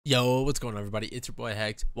Yo, what's going on, everybody? It's your boy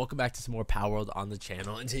Hex. Welcome back to some more Palworld on the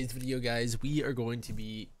channel. In today's video, guys, we are going to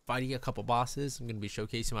be fighting a couple bosses. I'm going to be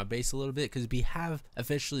showcasing my base a little bit because we have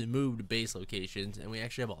officially moved base locations and we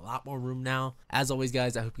actually have a lot more room now. As always,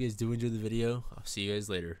 guys, I hope you guys do enjoy the video. I'll see you guys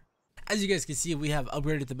later. As you guys can see, we have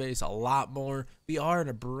upgraded the base a lot more. We are in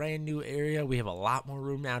a brand new area. We have a lot more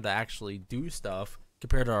room now to actually do stuff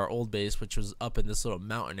compared to our old base, which was up in this little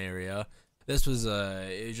mountain area. This was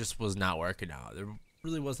it just was not working out. There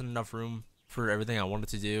really wasn't enough room for everything I wanted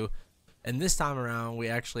to do, and this time around we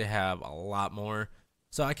actually have a lot more.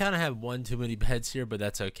 So I kind of have one too many beds here, but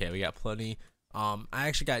that's okay, we got plenty. I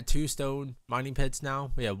actually got 2 stone mining pits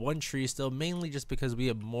now. We have 1 tree still, mainly just because we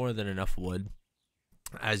have more than enough wood.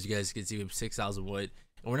 As you guys can see, we have 6,000 wood,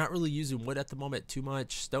 and we're not really using wood at the moment too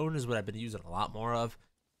much. Stone is what I've been using a lot more of,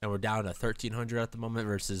 and we're down to 1,300 at the moment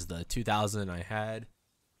versus the 2,000 I had.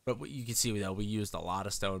 But what you can see that we used a lot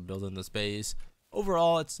of stone building this base.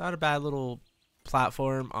 Overall, it's not a bad little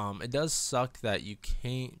platform. It does suck that you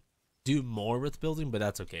can't do more with building, but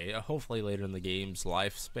that's okay. Hopefully later in the game's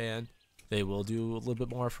lifespan, they will do a little bit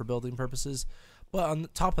more for building purposes. But on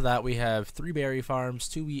top of that, we have 3 berry farms,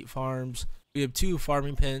 2 wheat farms, we have 2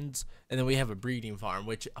 farming pens, and then we have a breeding farm,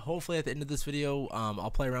 which hopefully at the end of this video,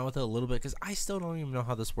 I'll play around with it a little bit because I still don't even know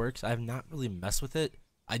how this works. I have not really messed with it.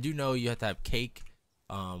 I do know you have to have cake,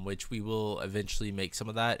 which we will eventually make some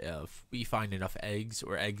of that if we find enough eggs,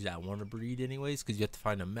 or eggs that want to breed anyways, because you have to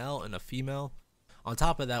find a male and a female. On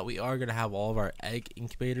top of that, we are going to have all of our egg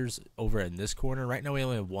incubators over in this corner. Right now we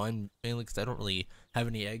only have 1, mainly because I don't really have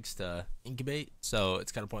any eggs to incubate, so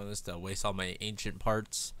it's kind of pointless to waste all my ancient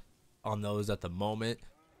parts on those at the moment.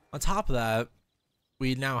 On top of that,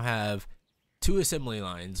 we now have 2 assembly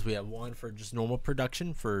lines. We have one for just normal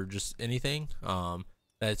production for just anything,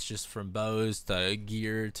 that's just from bows to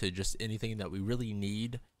gear to just anything that we really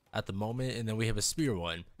need at the moment. And then we have a spear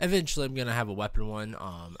one. Eventually I'm gonna have a weapon one.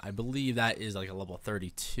 I believe that is like a level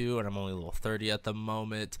 32, and I'm only level 30 at the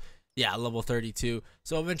moment. Yeah, level 32.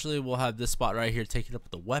 So eventually we'll have this spot right here taken up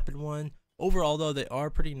with the weapon one. Overall though, they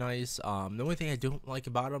are pretty nice. The only thing I don't like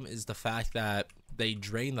about them is the fact that they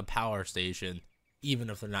drain the power station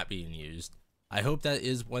even if they're not being used. I hope that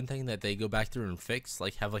is one thing that they go back through and fix,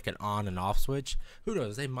 like have like an on and off switch. Who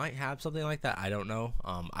knows, they might have something like that, I don't know.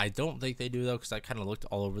 I don't think they do though, because I kind of looked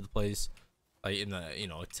all over the place, like in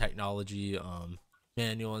the technology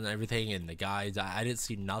manual and everything and the guides. I didn't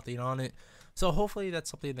see nothing on it, so hopefully that's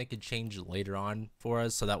something they could change later on for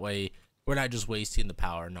us, so that way we're not just wasting the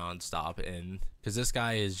power non-stop. And because this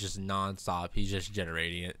guy is just non-stop, he's just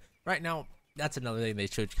generating it right now. That's another thing they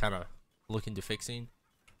should kind of look into fixing.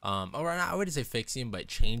 Or I wouldn't say fixing, but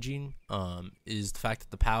changing, is the fact that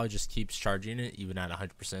the power just keeps charging it even at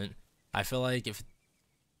 100%. I feel like if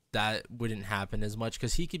that wouldn't happen as much,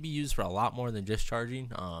 because he could be used for a lot more than just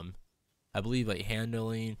charging. I believe like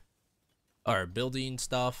handling or building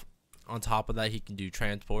stuff. On top of that, he can do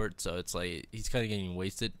transport, so it's like he's kind of getting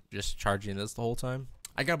wasted just charging this the whole time.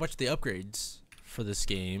 I got a bunch of the upgrades for this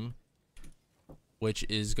game, which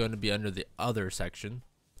is going to be under the other section.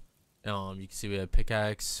 You can see we have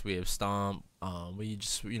pickaxe, we have stomp, we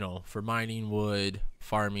just, for mining, wood,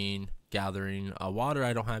 farming, gathering. Water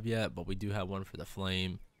I don't have yet, but we do have one for the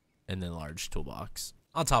flame, and then large toolbox.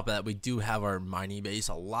 On top of that, we do have our mining base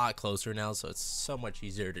a lot closer now, so it's so much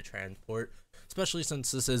easier to transport, especially since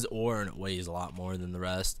this is ore and it weighs a lot more than the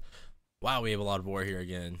rest. Wow, we have a lot of ore here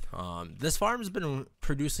again. This farm has been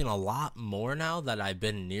producing a lot more now that I've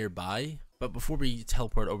been nearby. But before we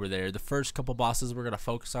teleport over there, the first couple bosses we're going to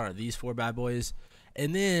focus on are these 4 bad boys.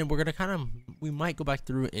 And then we're going to we might go back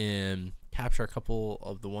through and capture a couple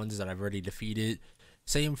of the ones that I've already defeated.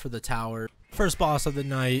 Same for the tower. First boss of the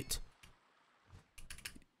night.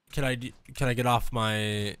 Can I get off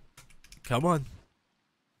my... Come on.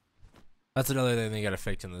 That's another thing they got to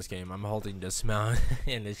fix in this game. I'm holding dismount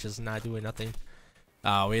and it's just not doing nothing.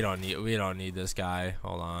 We don't need this guy.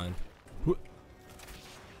 Hold on.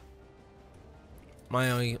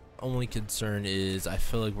 My only concern is I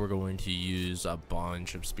feel like we're going to use a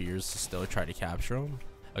bunch of spears to still try to capture him.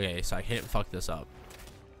 Okay, so I can't fuck this up.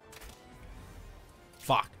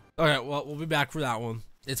 Fuck. Okay, well, we'll be back for that one.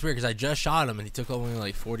 It's weird because I just shot him and he took only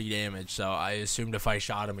like 40 damage, so I assumed if I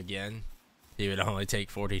shot him again, he would only take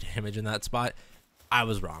 40 damage in that spot. I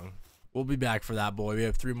was wrong. We'll be back for that boy. We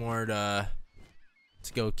have 3 more to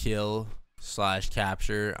go kill /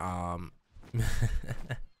 capture.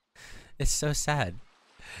 It's so sad.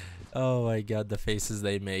 Oh my god, the faces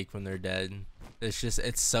they make when they're dead.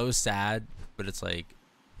 It's so sad, but it's like,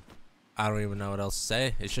 I don't even know what else to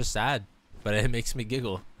say. It's just sad, but it makes me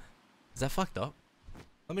giggle. Is that fucked up?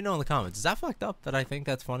 Let me know in the comments. Is that fucked up that I think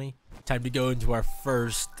that's funny? Time to go into our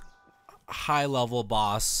first high level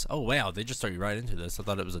boss. Oh wow, they just threw you right into this. I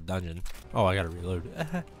thought it was a dungeon. Oh, I gotta reload.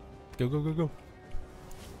 Go, go, go, go.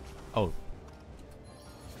 Oh.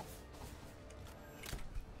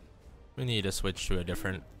 We need to switch to a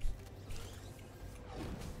different.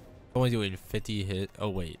 Only doing 50 hit. Oh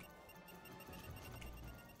wait.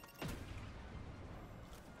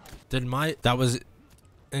 That was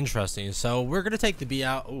interesting. So we're gonna take the B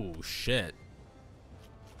out. Oh shit.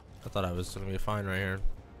 I thought I was gonna be fine right here.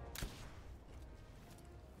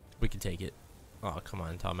 We can take it. Oh come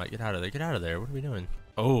on, Tom. Get out of there. Get out of there. What are we doing?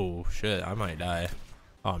 Oh shit. I might die.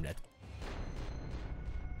 Oh, I'm dead.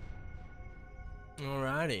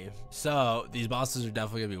 Alrighty, so these bosses are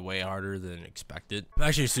definitely gonna be way harder than expected. I'm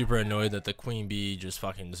actually super annoyed that the queen bee just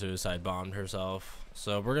fucking suicide bombed herself.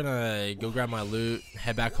 So we're gonna go grab my loot,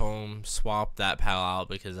 head back home, swap that pal out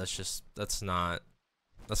because that's not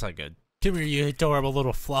good. Come here, you adorable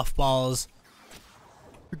little fluff balls.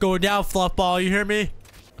 You're going down, fluff ball. You hear me?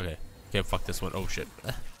 Okay, fuck this one. Oh shit,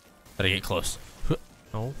 gotta get close.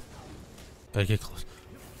 No, gotta get close.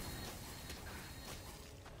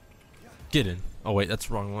 Get in. Oh wait, that's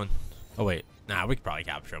the wrong one. Oh wait, nah, we could probably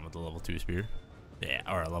capture him with a level 2 spear. Yeah,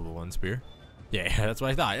 or a level 1 spear. Yeah, that's what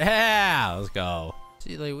I thought. Yeah, let's go.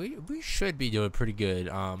 See, like we should be doing pretty good.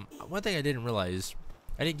 One thing I didn't realize,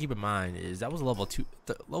 I didn't keep in mind, is that was a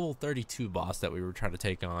level 32 boss that we were trying to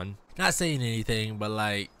take on. Not saying anything, but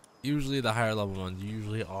like usually the higher level ones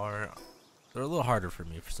usually are. They're a little harder for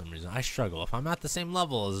me for some reason. I struggle. If I'm at the same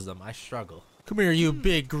level as them, I struggle. Come here, you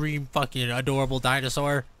big green fucking adorable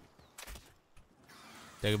dinosaur.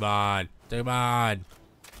 Take him on. Take him on.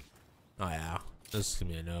 Oh, yeah. This is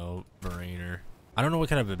going to be a no-brainer. I don't know what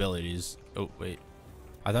kind of abilities. Oh, wait.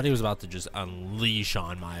 I thought he was about to just unleash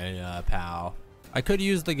on my pal. I could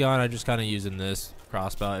use the gun. I'm just kind of using this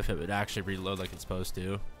crossbow if it would actually reload like it's supposed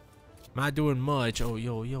to. Not doing much. Oh,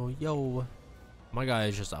 yo, yo, yo. My guy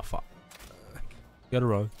is just a fuck. Gotta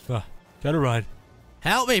run. Gotta run.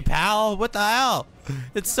 Help me, pal. What the hell?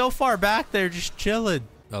 It's so far back there just chilling.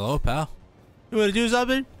 Hello, pal. You wanna do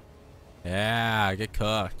something? Yeah, get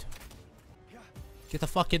cooked. Get the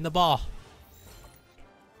fuck in the ball.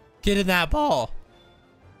 Get in that ball.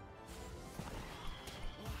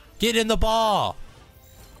 Get in the ball.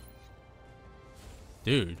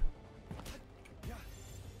 Dude.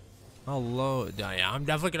 Hello. Yeah, I'm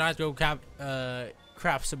definitely gonna have to go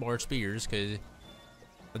craft some more spears, cause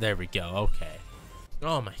there we go. Okay.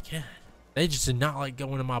 Oh my god. They just did not like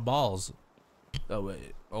going to my balls. Oh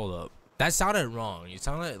wait, hold up. That sounded wrong. It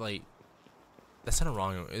sounded like that sounded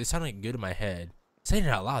wrong. It sounded good in my head. Saying it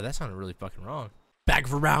out loud, that sounded really fucking wrong. Back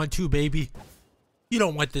for round 2, baby. You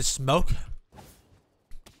don't want this smoke.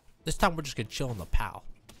 This time we're just gonna chill on the pal.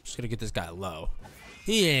 Just gonna get this guy low.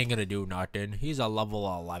 He ain't gonna do nothing. He's a level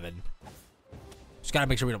 11. Just gotta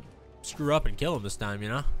make sure we don't screw up and kill him this time, you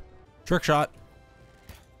know? Trick shot.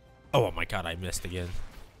 Oh my god, I missed again.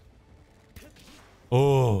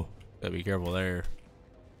 Oh, gotta be careful there.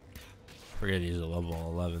 Forget he's a level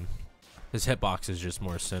 11. His hitbox is just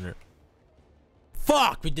more center.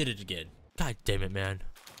 Fuck, we did it again. God damn it, man.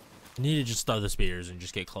 I need to just throw the spears and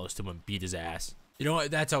just get close to him and beat his ass. You know what?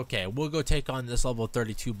 That's okay. We'll go take on this level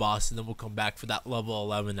 32 boss, and then we'll come back for that level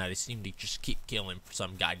 11 that I seem to just keep killing for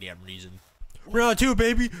some goddamn reason. Round 2,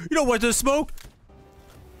 baby. You don't want the smoke.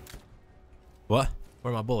 What?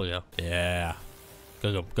 Where'd my bullet go? Yeah.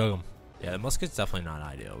 Go. Yeah, the musket's definitely not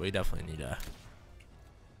ideal. We definitely need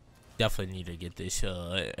to get this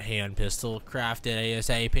hand pistol crafted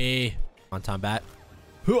ASAP. On time bat.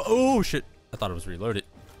 Oh shit. I thought it was reloaded.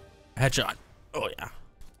 Headshot. Oh yeah.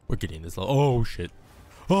 We're getting this level. Oh shit.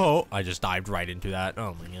 Oh, I just dived right into that.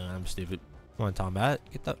 Oh my god, I'm stupid. Come on, Tom Bat.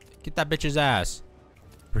 Get that bitch's ass.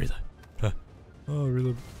 Reload. Oh,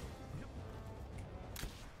 reload.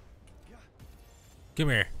 Come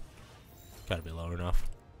here. Gotta be low enough.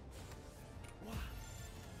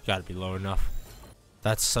 Gotta be low enough.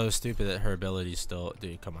 That's so stupid that her ability's still.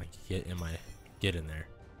 Dude, come on. Get in there.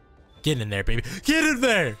 Get in there, baby. Get in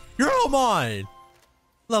there. You're all mine.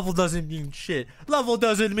 Level doesn't mean shit. Level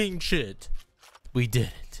doesn't mean shit. We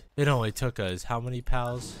did it. It only took us how many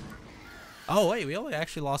pals? Oh, wait. We only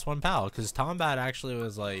actually lost 1 pal because Tombat actually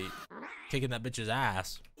was like kicking that bitch's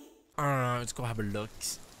ass. Let's go have a look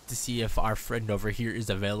to see if our friend over here is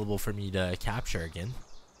available for me to capture again.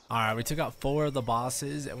 Alright, we took out 4 of the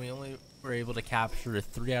bosses and we only were able to capture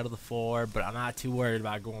 3 out of the 4, but I'm not too worried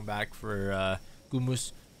about going back for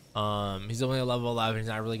Gumus. He's only a level 11. He's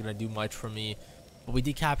not really gonna do much for me, but we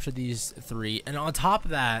did capture these 3, and on top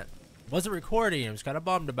of that, wasn't recording. I was kind of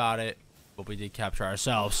bummed about it, but we did capture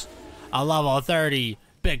ourselves a level 30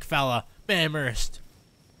 big fella, Mammerst.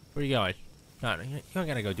 Where you going? No, you don't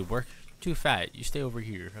gotta go do work. Too fat. You stay over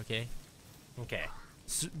here, okay? Okay.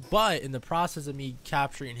 So, but in the process of me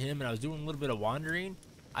capturing him, and I was doing a little bit of wandering,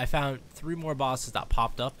 I found 3 more bosses that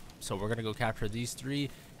popped up. So we're gonna go capture these 3.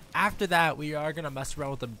 After that, we are gonna mess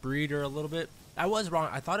around with the breeder a little bit. I was wrong.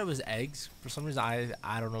 I thought it was eggs. For some reason,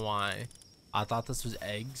 I don't know why. I thought this was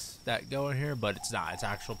eggs that go in here, but it's not. It's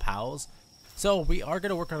actual pals. So we are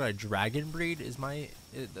gonna work on a dragon breed.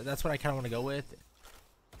 That's what I kind of want to go with.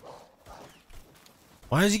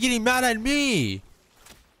 Why is he getting mad at me? I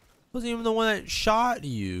wasn't even the one that shot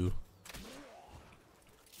you.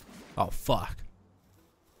 Oh fuck.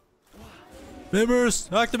 Members,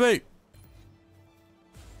 activate.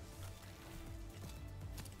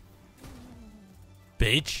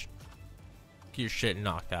 Bitch. Get your shit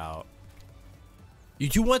knocked out. You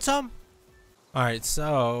two want some? Alright,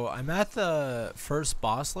 so I'm at the first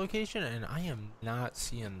boss location and I am not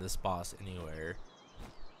seeing this boss anywhere.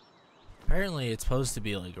 Apparently it's supposed to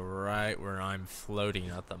be like right where I'm floating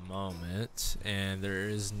at the moment, and there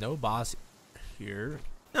is no boss here.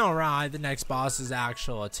 Alright, the next boss is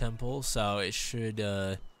actually a temple, so it should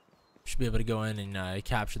be able to go in and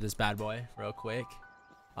capture this bad boy real quick.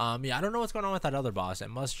 Yeah, I don't know what's going on with that other boss. It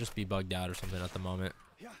must just be bugged out or something at the moment.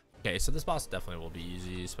 Okay, so this boss definitely will be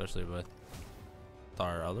easy, especially with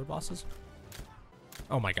our other bosses.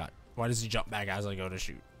 Oh my god, why does he jump back as I go to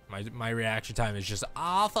shoot? My reaction time is just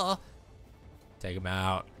awful. Take him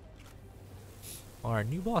out. Our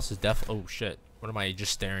new boss is definitely. Oh shit, what am I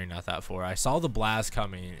just staring at that for? I saw the blast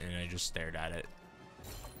coming and I just stared at it.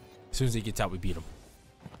 As soon as he gets out, we beat him.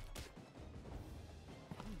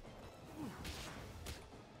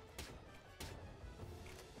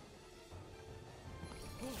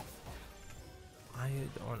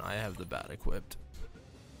 I have the bat equipped.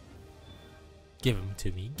 Give him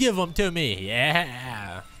to me. Give him to me.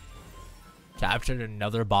 Yeah. Captured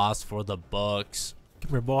another boss for the books.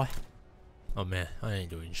 Come here, boy. Oh man, I ain't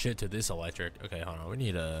doing shit to this electric. Okay, hold on. We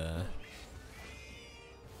need a.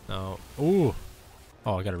 No. Ooh.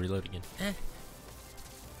 Oh, I gotta reload again.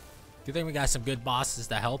 Good thing we got some good bosses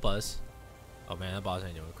to help us. Oh man, that boss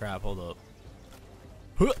ain't doing crap. Hold up.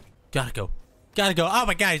 Huh. Gotta go. Gotta go. Oh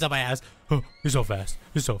my god, he's on my ass. Oh, he's so fast.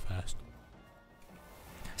 He's so fast.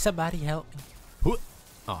 Somebody help me. Huh.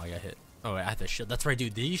 Oh, I got hit. Oh, wait, I have to shield. That's right,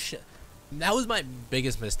 dude. These that was my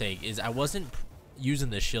biggest mistake, is I wasn't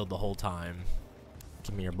using the shield the whole time.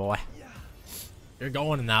 Come here, boy. You're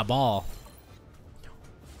going in that ball.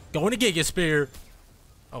 Going to Giga Spear.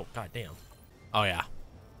 Oh, god damn. Oh, yeah.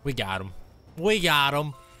 We got him. We got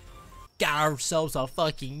him. Got ourselves a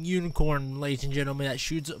fucking unicorn, ladies and gentlemen, that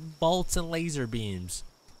shoots bolts and laser beams.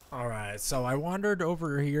 Alright, so I wandered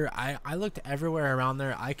over here. I looked everywhere around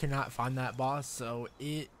there. I could not find that boss, so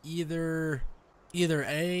it either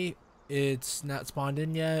A, it's not spawned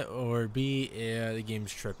in yet, or B, the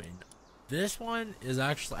game's tripping. This one is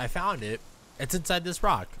actually, I found it. It's inside this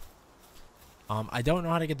rock. I don't know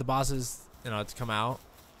how to get the bosses, to come out,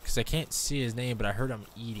 because I can't see his name, but I heard him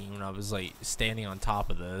eating when I was like standing on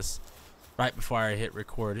top of this right before I hit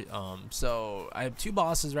record. So I have 2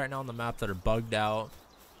 bosses right now on the map that are bugged out.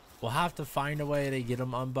 We'll have to find a way to get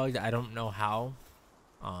them unbugged. I don't know how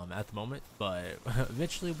at the moment, but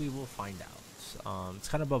eventually we will find out. It's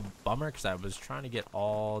kind of a bummer because I was trying to get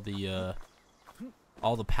all the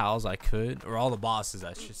pals I could, or all the bosses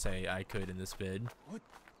I should say I could in this vid.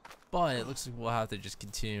 But it looks like we'll have to just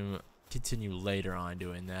continue later on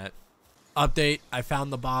doing that. Update, I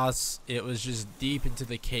found the boss. It was just deep into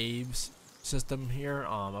the caves system here.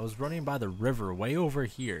 I was running by the river way over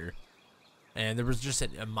here, and there was just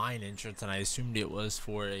a mine entrance, and I assumed it was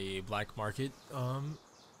for a black market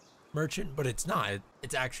merchant, but it's not.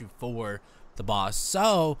 It's actually for the boss.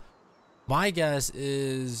 So my guess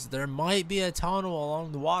is there might be a tunnel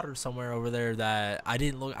along the water somewhere over there that I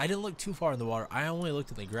didn't look too far in the water. I only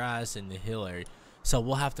looked at the grass and the hill area. So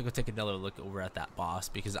we'll have to go take another look over at that boss,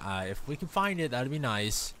 because if we can find it, that'd be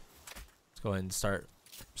nice. Let's go ahead and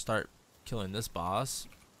start killing this boss.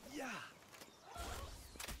 You're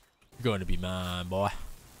going to be mine, boy.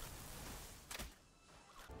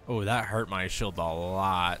 Oh, that hurt my shield a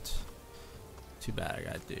lot. Too bad I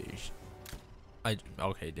got these.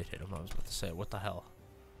 Okay, did hit him. I was about to say, what the hell?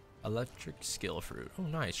 Electric skill fruit. Oh,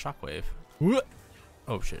 nice. Shockwave.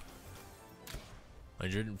 Oh, shit.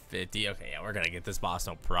 150. Okay, yeah, we're gonna get this boss,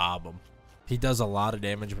 no problem. He does a lot of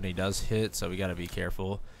damage when he does hit, so we gotta be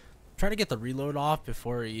careful. Try to get the reload off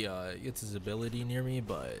before he gets his ability near me,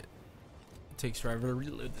 but it takes forever to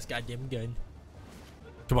reload this goddamn gun.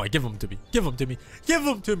 Come on, give him to me. Give him to me. Give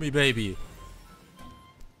him to me, baby.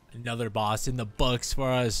 Another boss in the books for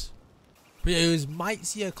us. But you guys might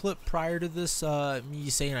see a clip prior to this, me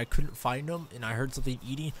saying I couldn't find them, and I heard something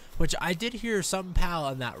eating, which I did hear some pal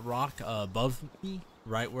on that rock above me,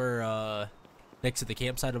 right where next to the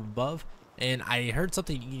campsite above, and I heard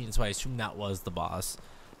something eating, so I assumed that was the boss.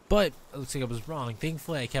 But it looks like I was wrong.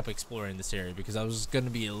 Thankfully, I kept exploring this area because I was going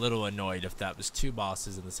to be a little annoyed if that was two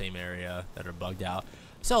bosses in the same area that are bugged out.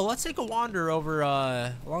 So let's take a wander over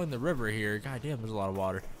along the river here. God damn, there's a lot of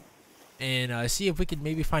water. And see if we could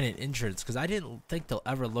maybe find an entrance, because I didn't think they'll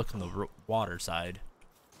ever look on the water side.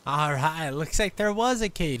 Alright, looks like there was a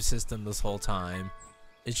cave system this whole time.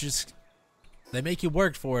 It's just, they make you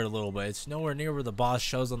work for it a little bit. It's nowhere near where the boss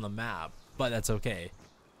shows on the map, but that's okay.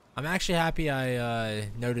 I'm actually happy I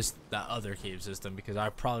noticed that other cave system, because I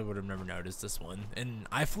probably would have never noticed this one. And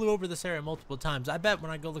I flew over this area multiple times. I bet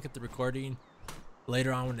when I go look at the recording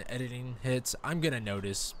later on when the editing hits, I'm going to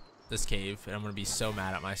notice this cave, and I'm gonna be so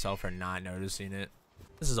mad at myself for not noticing it.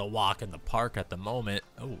 This is a walk in the park at the moment.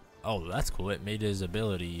 Oh, that's cool. It made his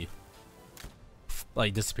ability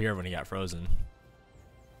like disappear when he got frozen.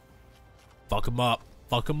 Fuck him up.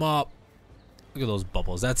 Fuck him up. Look at those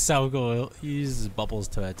bubbles. That's so cool. He uses bubbles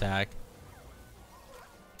to attack.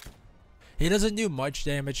 He doesn't do much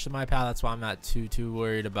damage to my pal. That's why I'm not too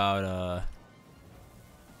worried about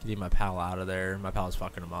getting my pal out of there. My pal's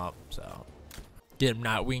fucking him up, so. Get him,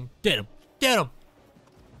 Nightwing. Get him. Get him.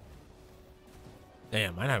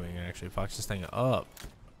 Damn, my Nightwing actually fucks this thing up.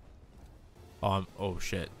 Oh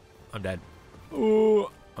shit. I'm dead.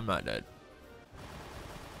 Oh, I'm not dead.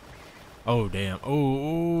 Oh, damn.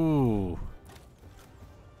 Oh.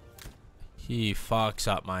 He fucks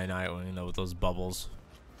up my Nightwing though with those bubbles.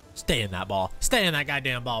 Stay in that ball. Stay in that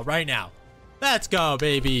goddamn ball right now. Let's go,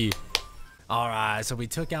 baby. Alright, so we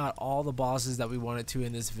took out all the bosses that we wanted to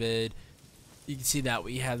in this vid. You can see that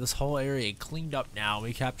we have this whole area cleaned up now.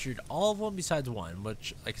 We captured all of them besides one,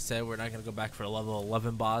 which, like I said, we're not going to go back for a level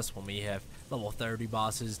 11 boss when we have level 30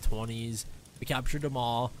 bosses, 20s. We captured them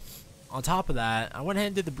all. On top of that, I went ahead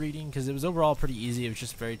and did the breeding because it was overall pretty easy. It was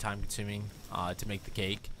just very time consuming to make the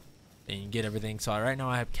cake and get everything. So right now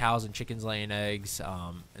I have cows and chickens laying eggs,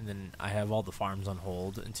 and then I have all the farms on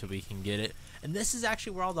hold until we can get it. And this is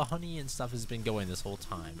actually where all the honey and stuff has been going this whole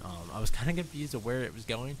time. I was kind of confused of where it was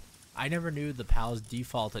going. I never knew the pals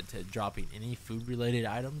defaulted to dropping any food related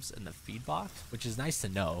items in the feed box, which is nice to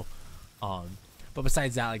know. But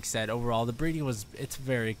besides that, like I said, overall the breeding it's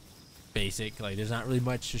very basic. Like there's not really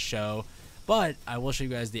much to show, but I will show you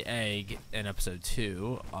guys the egg in episode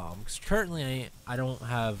 2. Because currently I don't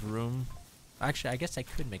have room. Actually, I guess I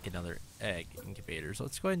could make another egg incubator, so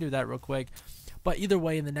let's go ahead and do that real quick. But either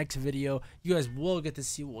way, in the next video you guys will get to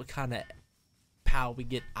see what kind of pal we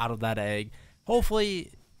get out of that egg.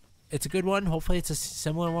 Hopefully it's a good one. Hopefully it's a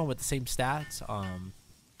similar one with the same stats.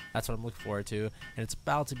 That's what I'm looking forward to, and it's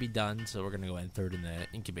about to be done, so we're gonna go ahead and throw it in the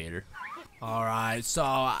incubator. Alright, so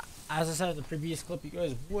as I said in the previous clip, you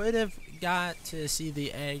guys would have got to see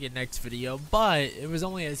the egg in next video, but it was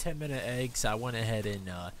only a 10-minute egg, so I went ahead and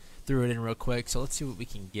threw it in real quick. So let's see what we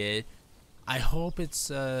can get. I hope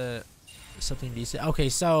it's something decent. Okay,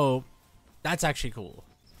 so that's actually cool.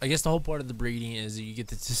 I guess the whole part of the breeding is you get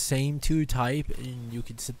the same 2 type, and you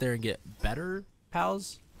can sit there and get better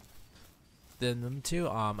pals than them too.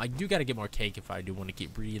 I do got to get more cake if I do want to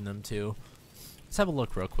keep breeding them too. Let's have a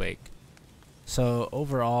look real quick. So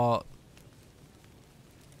overall,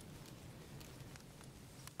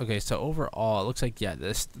 okay, so overall it looks like, yeah,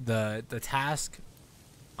 the task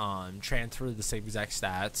transferred the same exact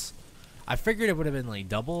stats. I figured it would have been like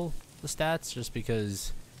double the stats, just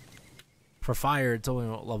because for fire it's only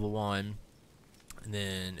level 1, and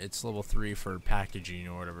then it's level 3 for packaging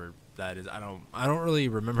or whatever that is. I don't really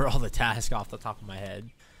remember all the tasks off the top of my head,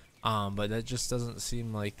 but that just doesn't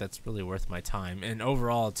seem like that's really worth my time. And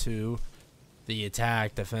overall too, the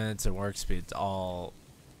attack, defense, and work speed's all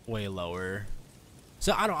way lower.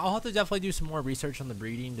 So I'll have to definitely do some more research on the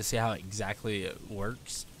breeding to see how exactly it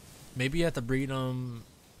works. Maybe you have to breed them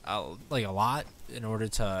like a lot in order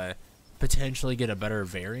to potentially get a better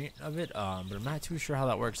variant of it, but I'm not too sure how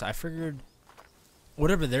that works. I figured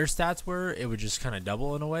whatever their stats were, it would just kind of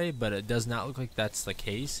double in a way, but it does not look like that's the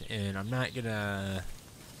case, and I'm not gonna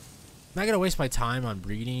waste my time on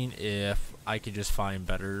breeding if I could just find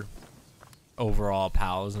better overall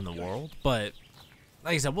pals in the world. But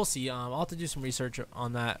like I said, we'll see. I'll have to do some research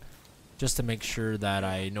on that just to make sure that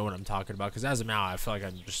I know what I'm talking about, because as of now I feel like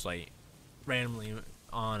I'm just like randomly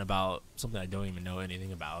on about something I don't even know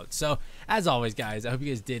anything about. So as always, guys, I hope you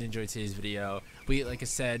guys did enjoy today's video. Like I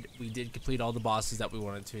said, we did complete all the bosses that we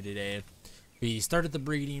wanted to today. We started the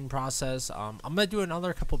breeding process. I'm gonna do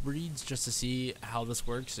another couple breeds just to see how this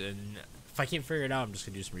works and If I can't figure it out, I'm just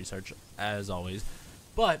gonna do some research as always.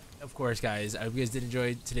 But of course, guys, I hope you guys did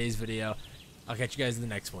enjoy today's video. I'll catch you guys in the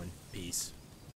next one. Peace.